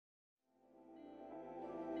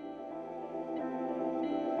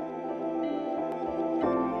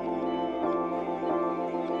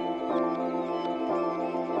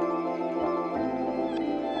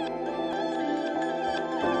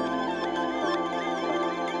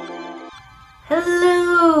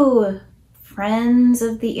Hello, friends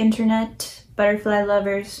of the internet, butterfly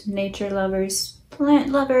lovers, nature lovers, plant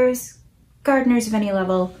lovers, gardeners of any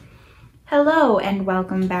level. Hello and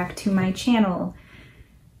welcome back to my channel.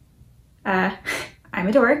 I'm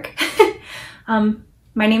a dork. My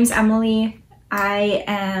name's Emily. I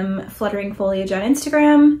am Fluttering Foliage on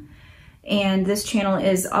Instagram, and this channel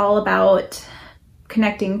is all about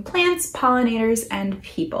connecting plants, pollinators, and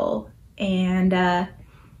people. And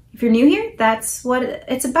if you're new here, that's what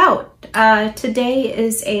it's about. Today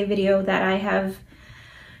is a video that I have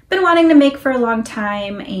been wanting to make for a long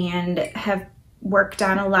time and have worked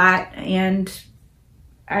on a lot, and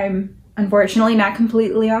I'm unfortunately not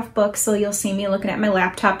completely off book, so you'll see me looking at my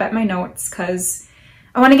laptop at my notes because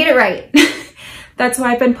I want to get it right. That's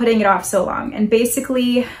why I've been putting it off so long. And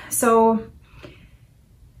basically, so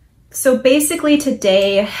basically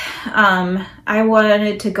today, I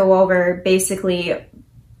wanted to go over basically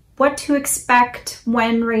what to expect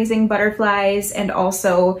when raising butterflies and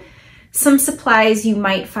also some supplies you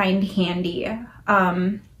might find handy.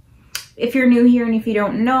 If you're new here and if you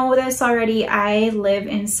don't know this already, I live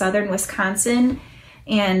in southern Wisconsin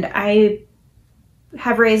and I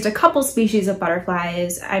have raised a couple species of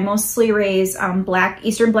butterflies. I mostly raise eastern black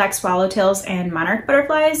swallowtails and monarch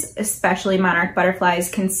butterflies, especially monarch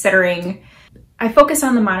butterflies, considering I focus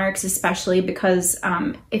on the monarchs especially because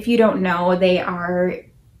if you don't know, they are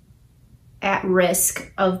at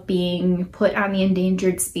risk of being put on the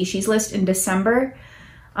endangered species list in December.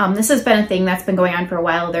 This has been a thing that's been going on for a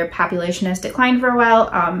while. Their population has declined for a while.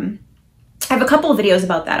 I have a couple of videos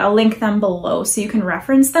about that. I'll link them below so you can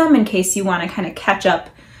reference them in case you want to kind of catch up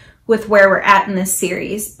with where we're at in this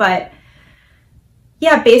series. But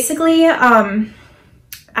yeah, basically, I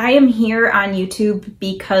am here on YouTube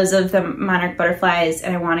because of the monarch butterflies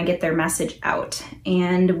and I want to get their message out.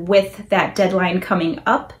 And with that deadline coming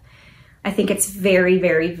up, I think it's very,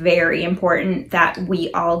 very, very important that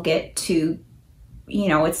we all get to, you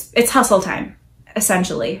know, it's hustle time,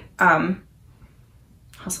 essentially.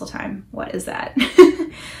 Hustle time, what is that?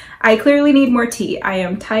 I clearly need more tea. I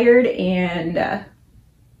am tired and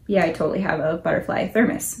yeah, I totally have a butterfly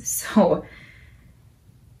thermos. So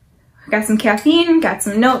got some caffeine, got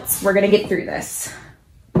some notes. We're gonna get through this.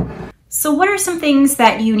 So what are some things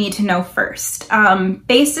that you need to know first?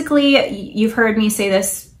 Basically, you've heard me say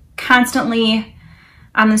this constantly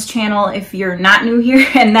on this channel if you're not new here,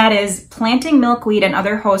 and that is planting milkweed and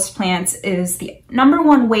other host plants is the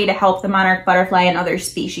 #1 way to help the monarch butterfly and other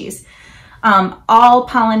species. All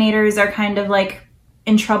pollinators are kind of like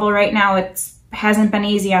in trouble right now. It hasn't been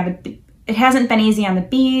easy on the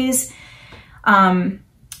bees. The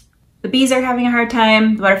bees are having a hard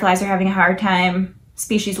time, the butterflies are having a hard time.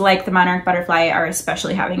 Species like the monarch butterfly are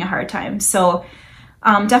especially having a hard time. So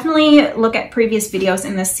definitely look at previous videos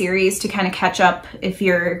in this series to kind of catch up if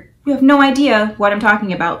you have no idea what I'm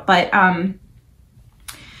talking about. But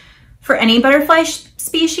for any butterfly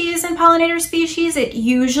species and pollinator species, it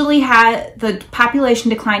usually the population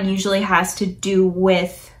decline usually has to do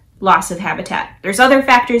with loss of habitat. There's other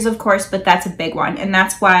factors, of course, but that's a big one. And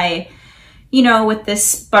that's why, you know, with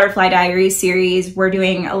this Butterfly Diaries series, we're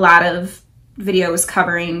doing a lot of videos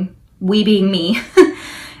covering, we being me,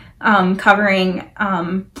 covering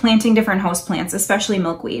planting different host plants, especially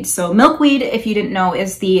milkweed. So milkweed, if you didn't know,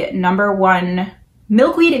 is the #1.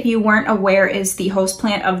 Milkweed, if you weren't aware, is the host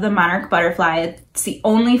plant of the monarch butterfly. It's the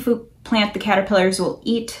only food plant the caterpillars will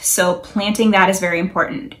eat, so planting that is very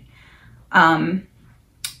important.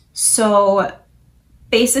 So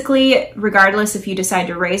basically, regardless if you decide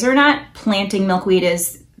to raise or not, planting milkweed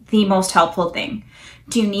is the most helpful thing.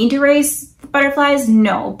 Do you need to raise butterflies?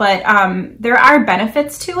 No, but there are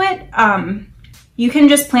benefits to it. You can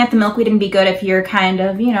just plant the milkweed and be good if you're kind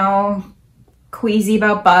of, you know, queasy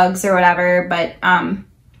about bugs or whatever, but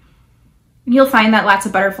you'll find that lots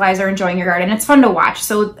of butterflies are enjoying your garden. It's fun to watch.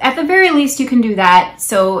 So at the very least, you can do that.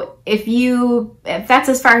 So if that's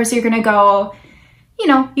as far as you're gonna go, you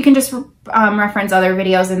know, you can just reference other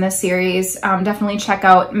videos in this series. Definitely check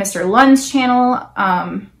out Mr. Lund's channel.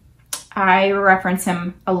 I reference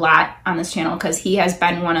him a lot on this channel because he has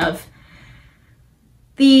been one of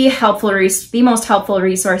the most helpful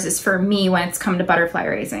resources for me when it's come to butterfly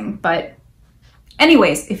raising. But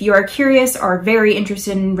anyways, if you are curious or very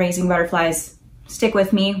interested in raising butterflies, stick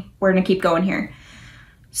with me. We're gonna keep going here.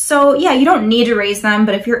 So yeah, you don't need to raise them,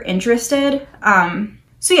 but if you're interested,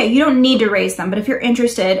 you don't need to raise them, but if you're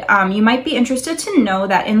interested, you might be interested to know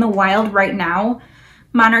that in the wild right now,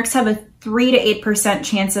 monarchs have a 3 to 8%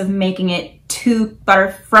 chance of making it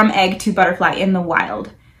from egg to butterfly in the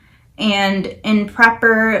wild. And in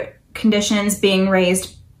proper conditions, being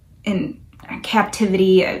raised in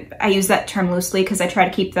captivity. I use that term loosely because I try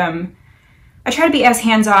to be as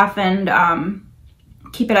hands-off and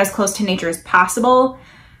keep it as close to nature as possible,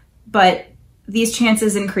 but these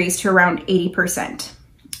chances increase to around 80%.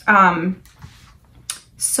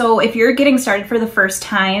 So if you're getting started for the first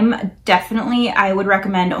time, definitely I would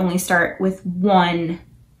recommend only start with one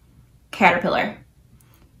caterpillar.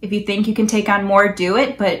 If you think you can take on more, do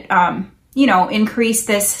it, but you know, increase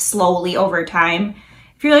this slowly over time.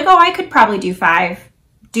 If you're like, oh, I could probably do 5,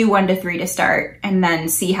 do 1 to 3 to start, and then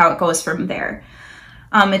see how it goes from there.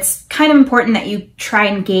 It's kind of important that you try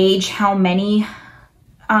and gauge how many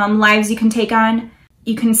lives you can take on.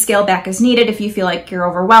 You can scale back as needed if you feel like you're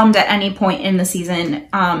overwhelmed at any point in the season.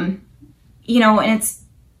 You know, and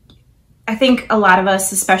I think a lot of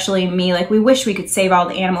us, especially me, like we wish we could save all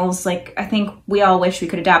the animals. Like I think we all wish we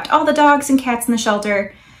could adopt all the dogs and cats in the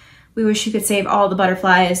shelter. We wish you could save all the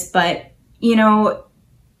butterflies, but you know,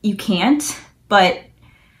 you can't. But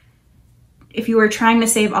if you were trying to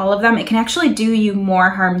save all of them, it can actually do you more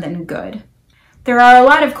harm than good. There are a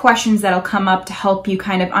lot of questions that'll come up to help you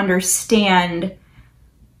kind of understand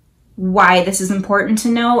why this is important to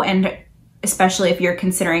know, and especially if you're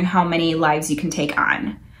considering how many lives you can take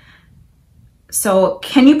on. So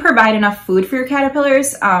can you provide enough food for your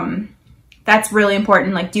caterpillars? That's really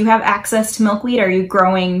important. Like, do you have access to milkweed? Are you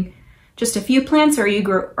growing just a few plants, or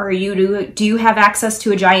do you have access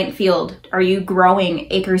to a giant field? Are you growing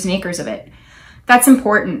acres and acres of it? That's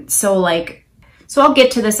important. So I'll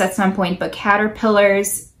get to this at some point, but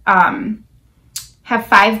caterpillars have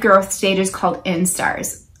 5 growth stages called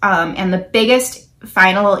instars. And the biggest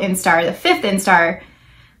final instar, the 5th instar,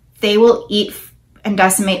 they will eat and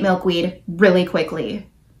decimate milkweed really quickly.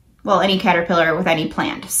 Well, any caterpillar with any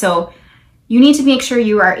plant. So you need to make sure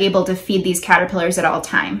you are able to feed these caterpillars at all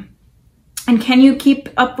time. And can you keep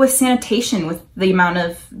up with sanitation with the amount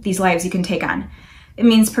of these lives you can take on? It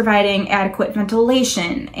means providing adequate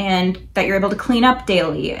ventilation and that you're able to clean up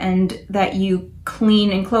daily and that you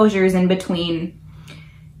clean enclosures in between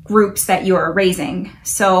groups that you're raising.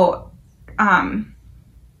 So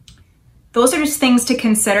those are just things to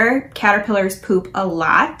consider. Caterpillars poop a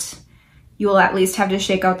lot. You will at least have to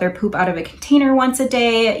shake out their poop out of a container once a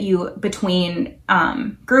day. Between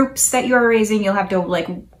groups that you are raising, you'll have to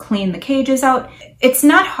like clean the cages out. It's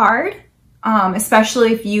not hard,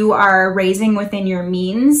 especially if you are raising within your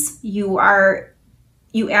means.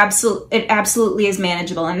 It absolutely is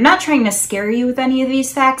manageable. And I'm not trying to scare you with any of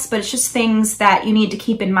these facts, but it's just things that you need to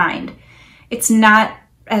keep in mind. It's not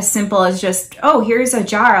as simple as just, oh, here's a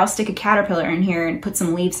jar, I'll stick a caterpillar in here and put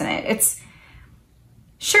some leaves in it.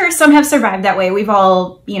 Sure, some have survived that way. We've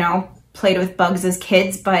all, you know, played with bugs as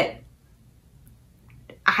kids, but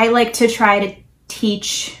I like to try to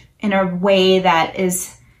teach in a way that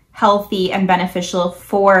is healthy and beneficial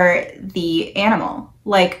for the animal.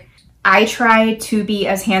 Like, I try to be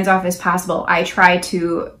as hands-off as possible. I try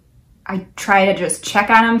to just check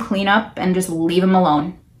on them, clean up, and just leave them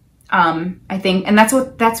alone. I think, and that's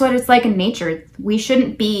what it's like in nature. We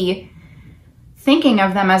shouldn't be thinking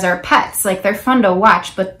of them as our pets. Like, they're fun to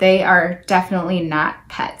watch, but they are definitely not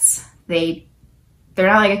pets. They're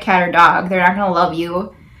not like a cat or dog. They're not gonna love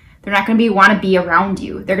you. They're not gonna want to be around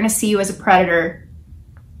you. They're gonna see you as a predator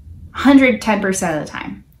 110% of the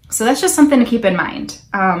time. So that's just something to keep in mind.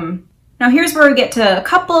 Now here's where we get to a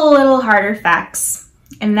couple little harder facts,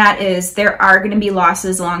 and that is there are gonna be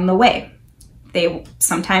losses along the way.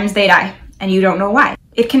 Sometimes they die, and you don't know why.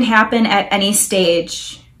 It can happen at any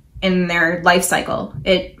stage in their life cycle.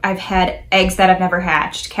 I've had eggs that have never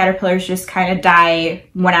hatched. Caterpillars just kind of die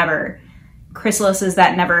whenever. Chrysalises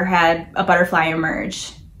that never had a butterfly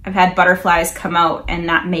emerge. I've had butterflies come out and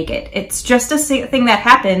not make it. It's just a thing that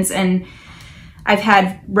happens, and I've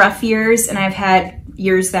had rough years and I've had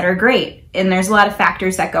years that are great, and there's a lot of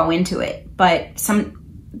factors that go into it. But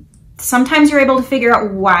sometimes you're able to figure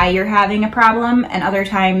out why you're having a problem, and other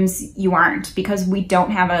times you aren't, because we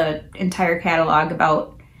don't have an entire catalog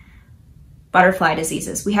about butterfly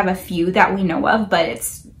diseases. We have a few that we know of, but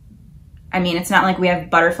it's not like we have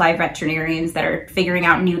butterfly veterinarians that are figuring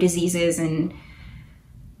out new diseases, and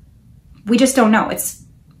we just don't know.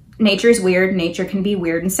 Nature's weird. Nature can be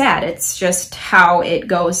weird and sad. It's just how it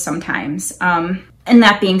goes sometimes. And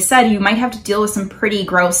that being said, you might have to deal with some pretty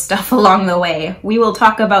gross stuff along the way. We will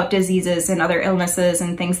talk about diseases and other illnesses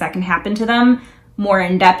and things that can happen to them more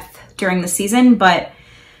in depth during the season, but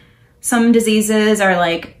some diseases are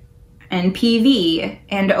like NPV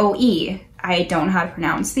and OE. I don't know how to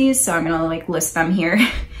pronounce these, so I'm gonna list them here.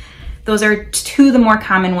 Those are 2 of the more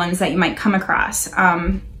common ones that you might come across.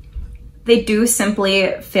 They do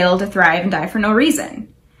simply fail to thrive and die for no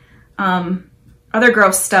reason. Other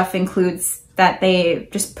gross stuff includes that they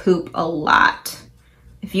just poop a lot.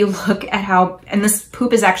 If you look at how, and this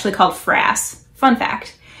poop is actually called frass. Fun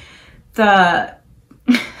fact.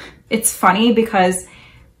 It's funny because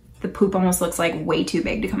the poop almost looks like way too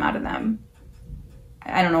big to come out of them.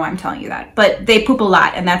 I don't know why I'm telling you that, but they poop a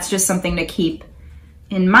lot, and that's just something to keep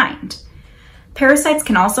in mind. Parasites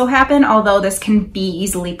can also happen, although this can be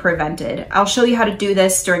easily prevented. I'll show you how to do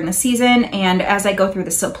this during the season, and as I go through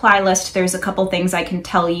the supply list, there's a couple things I can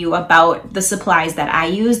tell you about the supplies that I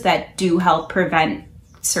use that do help prevent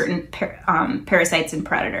certain parasites and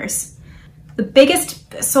predators.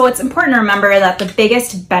 So it's important to remember that the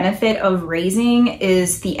biggest benefit of raising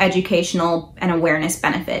is the educational and awareness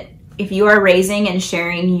benefit. If you are raising and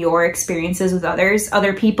sharing your experiences with others,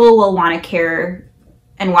 other people will want to care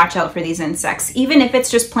and watch out for these insects, even if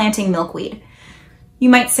it's just planting milkweed. You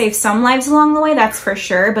might save some lives along the way, that's for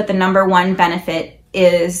sure, but the number one benefit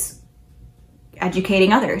is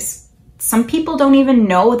educating others. Some people don't even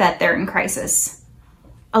know that they're in crisis.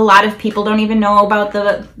 A lot of people don't even know about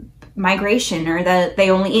the migration or that they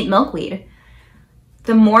only eat milkweed.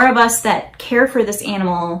 The more of us that care for this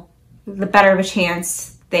animal, the better of a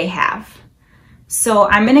chance they have. So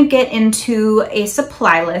I'm gonna get into a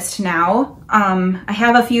supply list now. I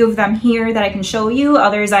have a few of them here that I can show you.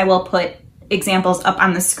 Others I will put examples up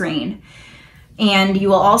on the screen. And you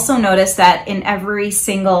will also notice that in every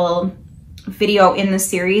single video in the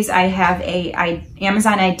series, I have a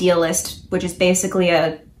Amazon idea list, which is basically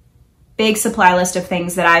a big supply list of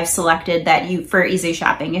things that I've selected that for easy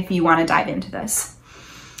shopping if you want to dive into this.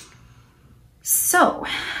 So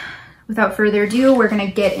without further ado, we're going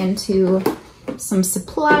to get into some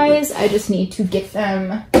supplies. I just need to get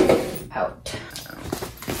them out.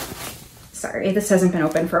 Sorry, this hasn't been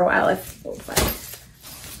open for a while.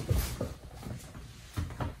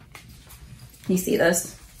 You see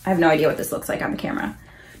this? I have no idea what this looks like on the camera.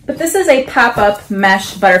 But this is a pop-up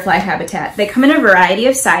mesh butterfly habitat. They come in a variety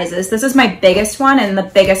of sizes. This is my biggest one and the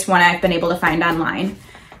biggest one I've been able to find online.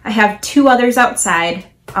 I have two others outside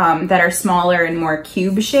that are smaller and more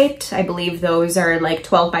cube shaped. I believe those are like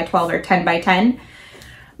 12 by 12 or 10 by 10.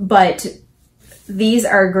 But these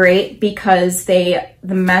are great because the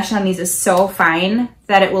mesh on these is so fine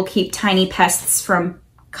that it will keep tiny pests from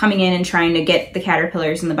coming in and trying to get the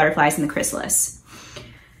caterpillars and the butterflies and the chrysalis.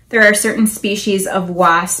 There are certain species of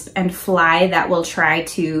wasp and fly that will try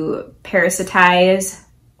to parasitize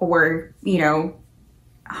or,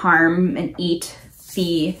 harm and eat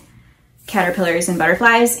the caterpillars and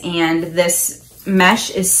butterflies, and this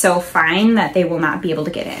mesh is so fine that they will not be able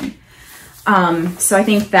to get in. So I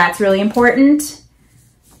think that's really important.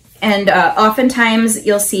 And oftentimes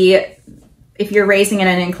you'll see, if you're raising in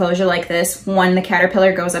an enclosure like this, when the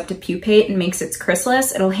caterpillar goes up to pupate and makes its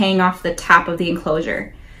chrysalis, it'll hang off the top of the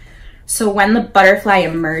enclosure. So when the butterfly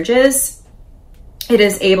emerges, it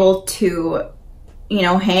is able to,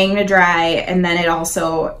 hang to dry, and then it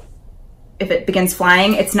also, if it begins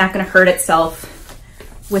flying, it's not going to hurt itself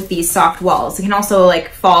with these soft walls. It can also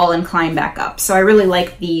fall and climb back up. So I really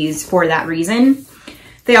like these for that reason.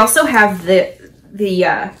 They also have they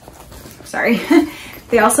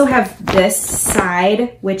also have this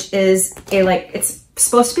side, which is it's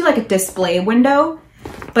supposed to be like a display window,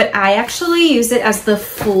 but I actually use it as the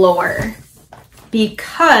floor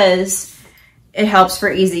because it helps for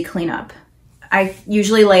easy cleanup. I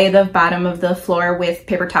usually lay the bottom of the floor with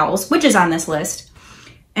paper towels, which is on this list,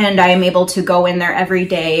 and I am able to go in there every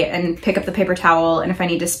day and pick up the paper towel, and if I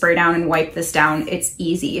need to spray down and wipe this down, it's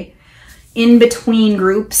easy. In between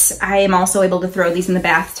groups, I am also able to throw these in the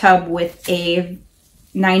bathtub with a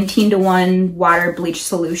 19:1 water bleach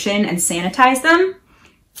solution and sanitize them.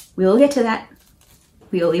 We will get to that.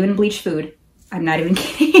 We will even bleach food. I'm not even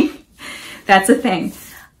kidding. That's a thing.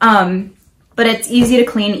 But it's easy to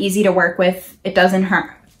clean, easy to work with. It doesn't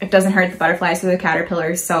hurt. It doesn't hurt the butterflies or the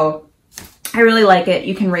caterpillars. So I really like it.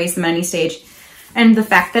 You can raise them any stage. And the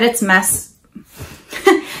fact that it's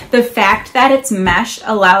mesh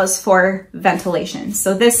allows for ventilation.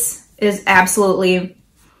 So this is absolutely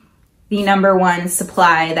the #1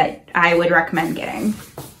 supply that I would recommend getting.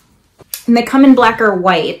 And they come in black or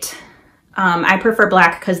white. I prefer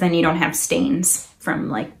black because then you don't have stains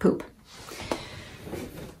from poop.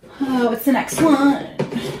 What's the next one?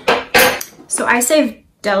 So I save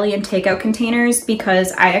deli and takeout containers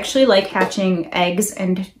because I actually like hatching eggs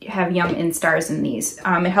and have young instars in these.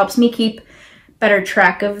 It helps me keep better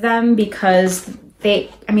track of them because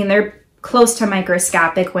they're close to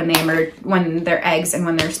microscopic when they emerge, when they're eggs and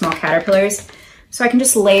when they're small caterpillars. So I can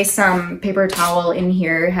just lay some paper towel in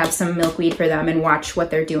here, have some milkweed for them, and watch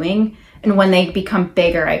what they're doing. And when they become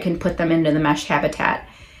bigger, I can put them into the mesh habitat.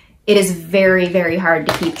 it is very, very hard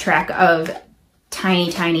to keep track of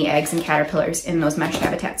tiny, tiny eggs and caterpillars in those mesh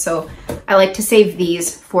habitats. So I like to save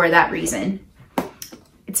these for that reason.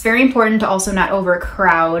 It's very important to also not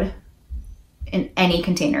overcrowd in any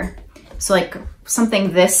container. So like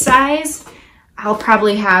something this size, I'll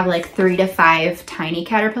probably have like 3 to 5 tiny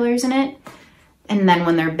caterpillars in it. And then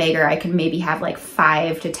when they're bigger, I can maybe have like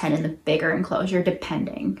 5 to 10 in the bigger enclosure,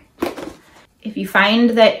 depending. If you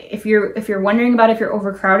find that if you're wondering about if you're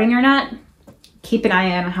overcrowding or not, keep an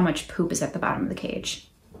eye on how much poop is at the bottom of the cage.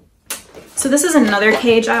 So this is another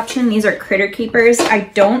cage option. These are critter keepers.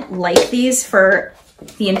 I don't like these for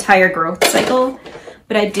the entire growth cycle,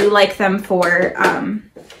 but I do like them for,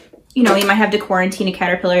 you know, you might have to quarantine a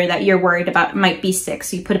caterpillar that you're worried about might be sick,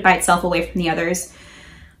 so you put it by itself away from the others.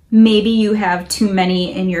 Maybe you have too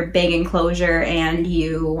many in your big enclosure and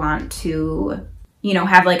you want to, you know,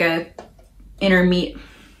 have like a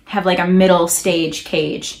middle stage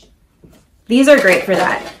cage. These are great for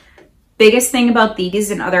that. Biggest thing about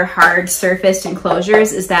these and other hard surfaced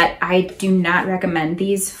enclosures is that I do not recommend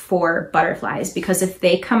these for butterflies, because if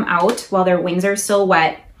they come out while their wings are still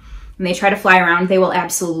wet and they try to fly around, they will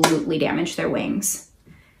absolutely damage their wings.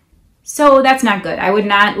 So that's not good. I would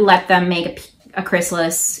not let them make a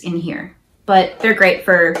chrysalis in here, but they're great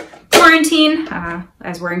for quarantine,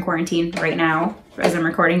 as we're in quarantine right now as I'm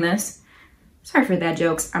recording this. Sorry for that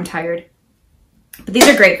jokes, I'm tired. But these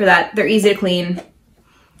are great for that. They're easy to clean.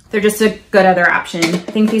 They're just a good other option. I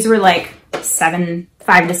think these were like $5 to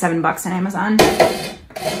 $7 on Amazon.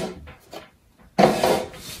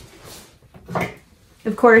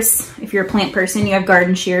 Of course, if you're a plant person, you have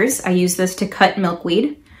garden shears. I use this to cut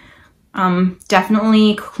milkweed.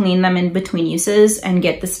 Definitely clean them in between uses and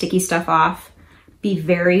get the sticky stuff off. Be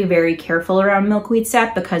very, very careful around milkweed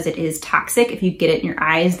sap because it is toxic. If you get it in your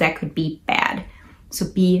eyes, that could be bad. So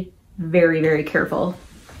be very, very careful.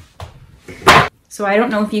 So I don't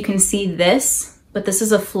know if you can see this, but this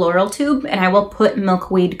is a floral tube, and I will put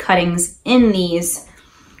milkweed cuttings in these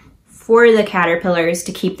for the caterpillars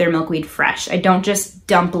to keep their milkweed fresh. I don't just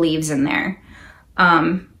dump leaves in there.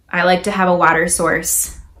 I like to have a water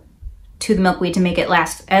source to the milkweed to make it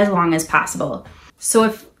last as long as possible. So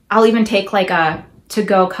if I'll even take like a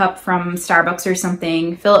to-go cup from Starbucks or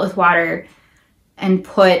something, fill it with water, and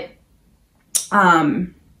put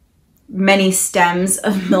many stems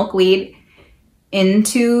of milkweed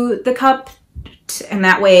into the cup, and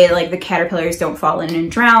that way like the caterpillars don't fall in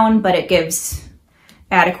and drown, but it gives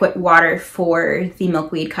adequate water for the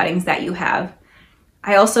milkweed cuttings that you have.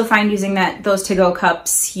 I also find using those to-go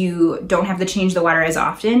cups, you don't have to change the water as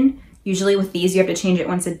often. Usually with these, you have to change it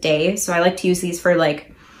once a day. So I like to use these for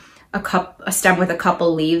like a stem with a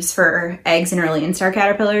couple leaves for eggs and early instar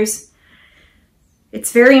caterpillars.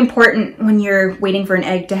 It's very important when you're waiting for an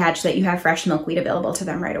egg to hatch that you have fresh milkweed available to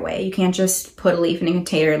them right away. You can't just put a leaf in a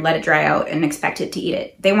container, let it dry out, and expect it to eat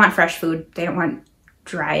it. They want fresh food. They don't want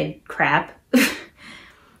dried crap.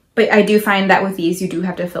 But I do find that with these, you do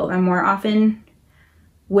have to fill them more often.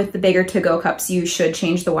 With the bigger to-go cups, you should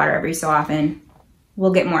change the water every so often.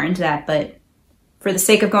 We'll get more into that, but for the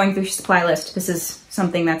sake of going through your supply list, this is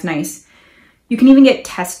something that's nice. You can even get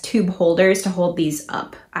test tube holders to hold these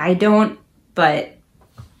up. I don't, but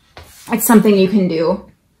it's something you can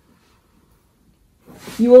do.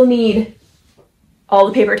 You will need all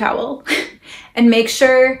the paper towel and make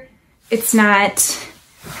sure it's not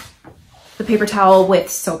the paper towel with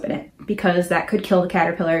soap in it, because that could kill the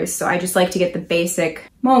caterpillars. So I just like to get the basic,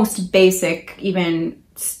 most basic, even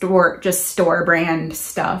store brand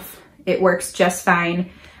stuff. It works just fine.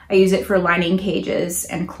 I use it for lining cages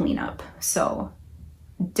and cleanup. So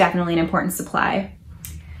definitely an important supply.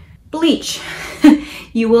 Bleach.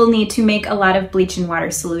 You will need to make a lot of bleach and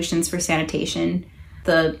water solutions for sanitation.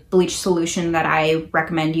 The bleach solution that I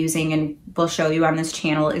recommend using and will show you on this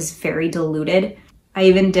channel is very diluted. I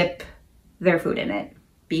even dip their food in it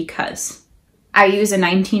because I use a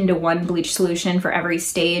 19:1 bleach solution for every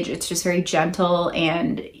stage. It's just very gentle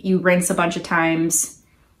and you rinse a bunch of times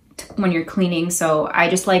when you're cleaning. So I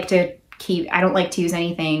just like to I don't like to use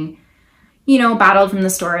anything, you know, bottled from the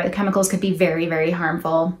store. The chemicals could be very, very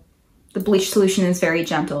harmful. The bleach solution is very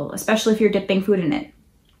gentle, especially if you're dipping food in it,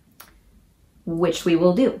 which we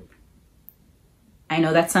will do. I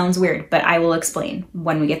know that sounds weird, but I will explain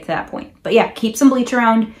when we get to that point. But yeah, keep some bleach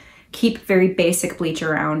around. Keep very basic bleach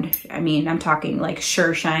around. I mean, I'm talking like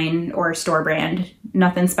Sure Shine or store brand,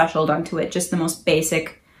 nothing special done to it, just the most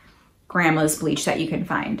basic grandma's bleach that you can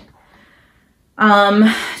find.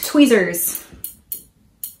 Tweezers.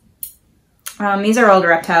 These are all the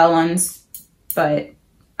reptile ones, but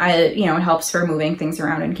it helps for moving things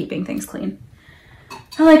around and keeping things clean.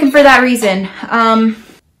 I like them for that reason.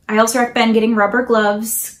 I I also recommend getting rubber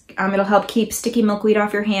gloves. It'll help keep sticky milkweed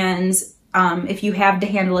off your hands. If you have to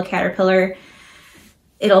handle a caterpillar,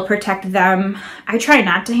 it'll protect them. I try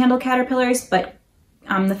not to handle caterpillars, but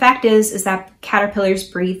the fact is that caterpillars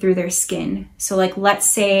breathe through their skin. So like, let's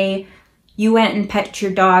say you went and pet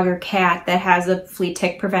your dog or cat that has a flea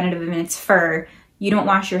tick preventative in its fur. You don't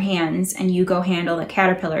wash your hands and you go handle the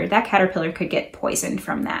caterpillar. That caterpillar could get poisoned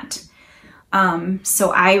from that.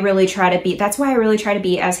 So I really try to be, that's why I really try to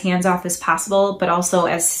be as hands-off as possible, but also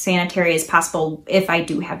as sanitary as possible if I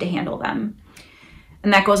do have to handle them.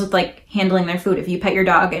 And that goes with like handling their food. If you pet your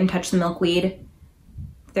dog and touch the milkweed,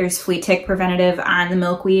 there's flea tick preventative on the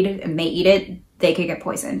milkweed and they eat it, they could get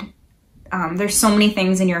poisoned. There's so many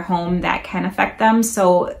things in your home that can affect them.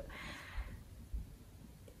 So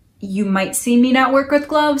you might see me not work with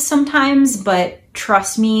gloves sometimes, but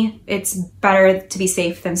trust me, it's better to be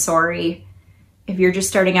safe than sorry. If you're just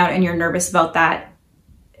starting out and you're nervous about that,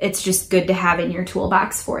 it's just good to have in your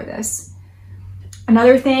toolbox for this.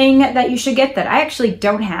 Another thing that you should get that I actually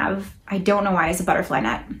don't have, I don't know why, is a butterfly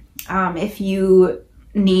net. If you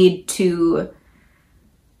need to,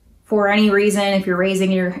 for any reason, if you're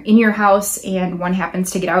raising in your house and one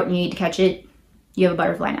happens to get out and you need to catch it, you have a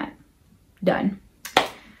butterfly net. Done.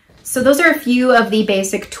 So those are a few of the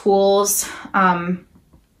basic tools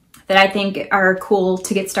that I think are cool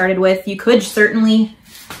to get started with. You could certainly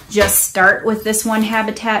just start with this one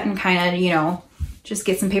habitat and kind of, you know, just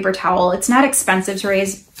get some paper towel. It's not expensive to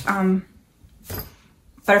raise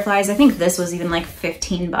butterflies. I think this was even like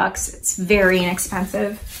 15 bucks. It's very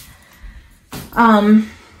inexpensive.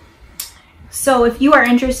 So if you are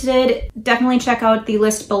interested, definitely check out the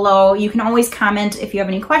list below. You can always comment if you have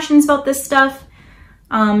any questions about this stuff.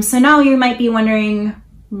 So now you might be wondering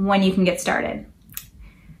when you can get started.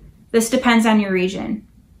 This depends on your region.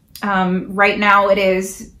 Right now it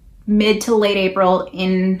is mid to late April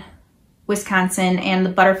in Wisconsin and the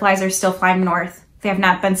butterflies are still flying north. They have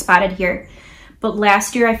not been spotted here. But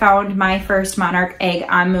last year I found my first monarch egg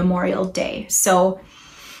on Memorial Day. So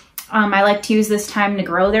I like to use this time to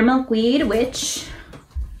grow their milkweed, which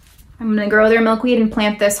I'm gonna grow their milkweed and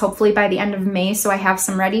plant this hopefully by the end of May so I have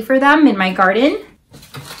some ready for them in my garden.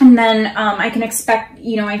 And then I can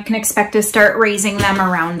expect to start raising them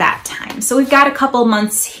around that time. So we've got a couple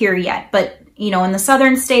months here yet, but you know, in the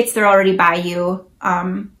southern states, they're already by you.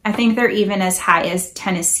 I think they're even as high as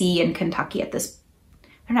Tennessee and Kentucky at this.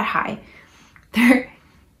 They're not high.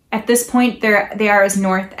 At this point, they are as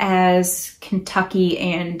north as Kentucky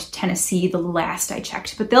and Tennessee the last I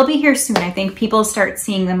checked, but they'll be here soon. I think people start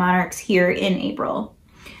seeing the monarchs here in April,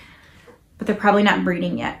 but they're probably not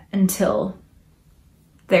breeding yet until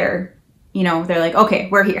they're like, okay,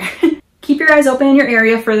 we're here. Keep your eyes open in your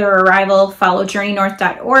area for their arrival. Follow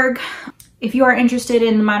journeynorth.org. If you are interested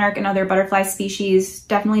in the monarch and other butterfly species,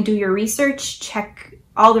 definitely do your research. Check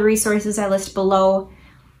all the resources I list below.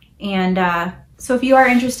 And so if you are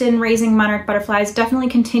interested in raising monarch butterflies, definitely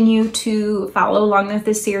continue to follow along with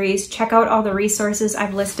this series. Check out all the resources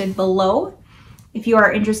I've listed below. If you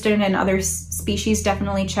are interested in other species,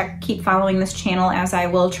 definitely keep following this channel as I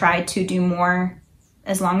will try to do more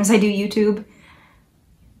as long as I do YouTube.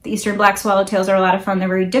 The eastern black swallowtails are a lot of fun. They're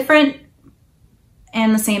very different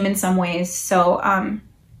and the same in some ways. So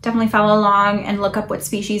definitely follow along and look up what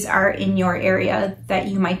species are in your area that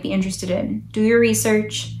you might be interested in. Do your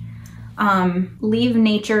research. Leave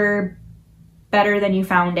nature better than you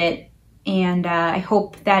found it. And I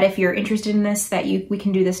hope that if you're interested in this, that we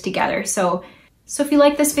can do this together. So if you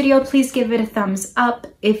like this video, please give it a thumbs up.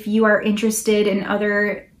 If you are interested in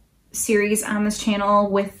other series on this channel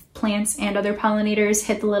with plants and other pollinators,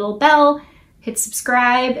 hit the little bell, hit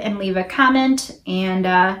subscribe, and leave a comment, and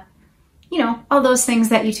you know, all those things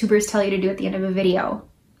that YouTubers tell you to do at the end of a video.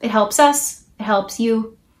 It helps us, it helps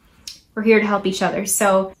you. We're here to help each other.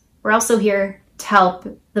 So we're also here to help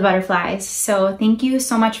the butterflies. So thank you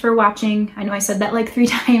so much for watching. I know I said that like 3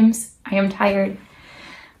 times. I am tired.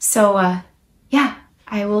 So yeah,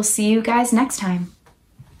 I will see you guys next time.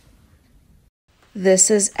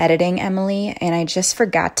 This is Editing Emily, and I just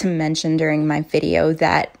forgot to mention during my video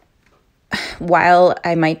that while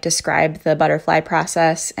I might describe the butterfly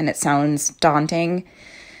process and it sounds daunting,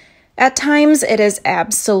 at times it is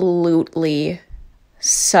absolutely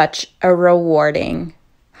such a rewarding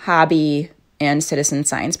hobby and citizen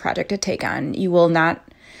science project to take on.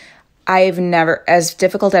 I've never, as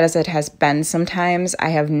difficult as it has been sometimes, I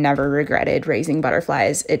have never regretted raising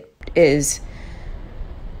butterflies. It is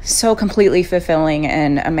so completely fulfilling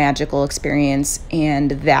and a magical experience, and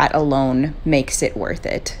that alone makes it worth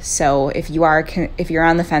it. So if you're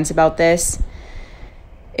on the fence about this,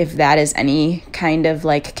 if that is any kind of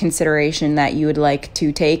like consideration that you would like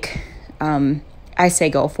to take, I say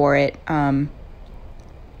go for it.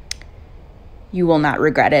 You will not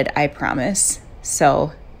regret it, I promise.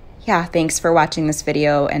 So yeah, thanks for watching this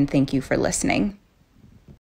video and thank you for listening.